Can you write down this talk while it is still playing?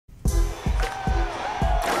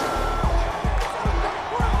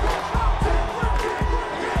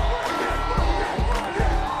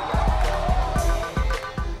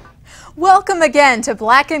Welcome again to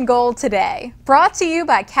Black and Gold Today, brought to you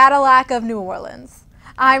by Cadillac of New Orleans.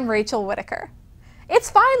 I'm Rachel Whittaker. It's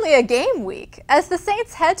finally a game week as the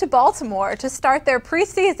Saints head to Baltimore to start their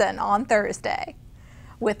preseason on Thursday.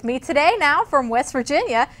 With me today now from West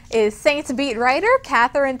Virginia is Saints beat writer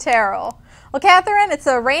Katherine Terrell. Well, Katherine, it's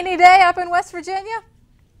a rainy day up in West Virginia?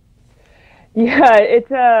 Yeah,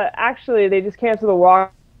 it's actually they just canceled the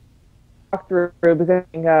walkthrough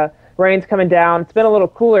because rain's coming down. It's been a little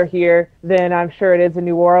cooler here than I'm sure it is in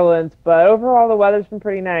New Orleans, but overall the weather's been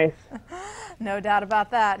pretty nice. No doubt about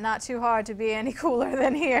that. Not too hard to be any cooler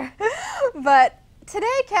than here. But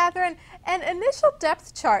today, Katherine, an initial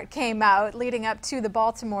depth chart came out leading up to the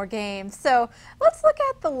Baltimore game. So let's look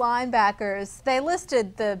at the linebackers. They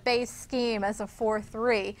listed the base scheme as a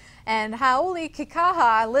 4-3, and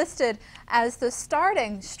Kikaha listed as the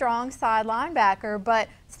starting strong side linebacker, but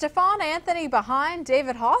Stephon Anthony behind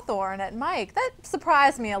David Hawthorne at Mike. That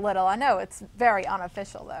surprised me a little. I know it's very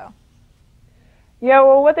unofficial, though. Yeah,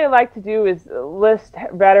 well, what they like to do is list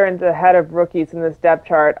veterans ahead of rookies in this depth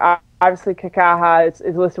chart. Obviously, Kikaha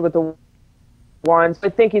is listed with the ones. I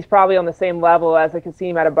think he's probably on the same level as a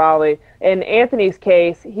Kasim Adebali. In Anthony's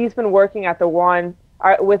case, he's been working at the one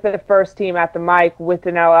with the first team at the Mike with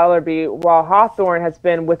Donnell Ellerbe, while Hawthorne has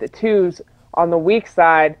been with the twos on the weak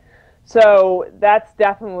side. So that's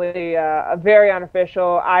definitely a very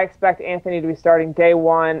unofficial. I expect Anthony to be starting day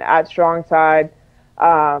one at strong side.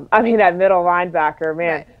 At middle linebacker,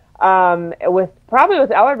 man. Right. Probably with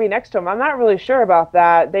Ellerbe next to him. I'm not really sure about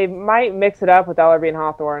that. They might mix it up with Ellerbe and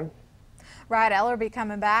Hawthorne. Right, Ellerbe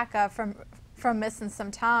coming back from missing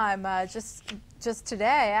some time just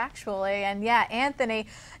today, actually. And yeah, Anthony,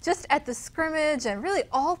 just at the scrimmage and really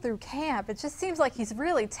all through camp, it just seems like he's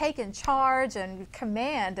really taken charge and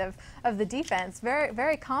command of the defense. Very,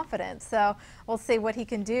 very confident. So we'll see what he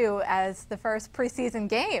can do as the first preseason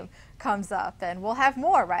game comes up. And we'll have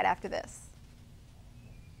more right after this.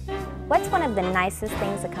 What's one of the nicest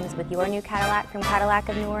things that comes with your new Cadillac from Cadillac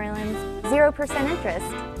of New Orleans? 0%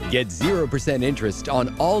 interest. Get 0% interest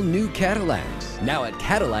on all new Cadillacs, now at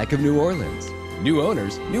Cadillac of New Orleans. New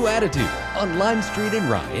owners, new attitude, on Lime Street in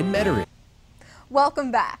Rye in Metairie.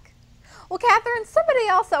 Welcome back. Well, Katherine, somebody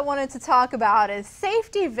else I wanted to talk about is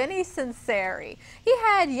safety Vinny Sunseri. He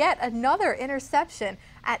had yet another interception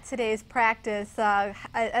at today's practice,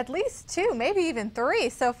 at least 2, maybe even 3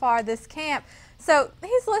 so far this camp. So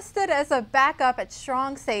he's listed as a backup at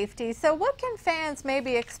strong safety. So what can fans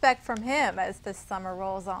maybe expect from him as this summer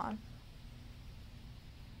rolls on?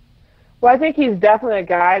 Well, I think he's definitely a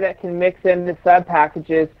guy that can mix in the sub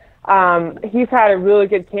packages. He's had a really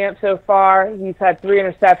good camp so far. He's had 3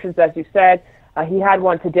 interceptions, as you said. He had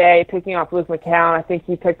one today, picking off Luke McCown. I think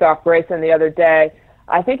he picked off Grayson the other day.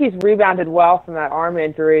 I think he's rebounded well from that arm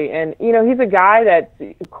injury. And, you know, he's a guy that's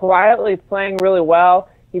quietly playing really well.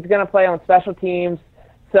 He's going to play on special teams.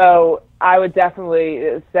 So I would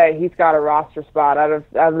definitely say he's got a roster spot. Out of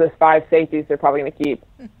those 5 safeties they're probably going to keep.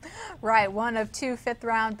 Right, one of 2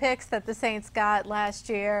 fifth-round picks that the Saints got last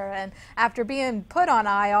year, and after being put on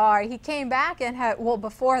IR, he came back and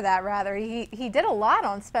before that rather, he did a lot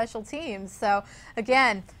on special teams. So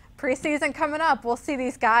again, preseason coming up, we'll see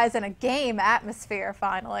these guys in a game atmosphere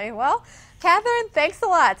finally. Well, Katherine, thanks a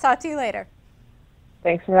lot. Talk to you later.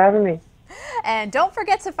 Thanks for having me. And don't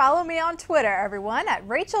forget to follow me on Twitter, everyone, at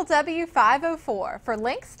RachelW504 for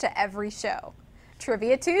links to every show.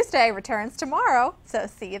 Trivia Tuesday returns tomorrow, so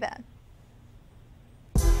see you then.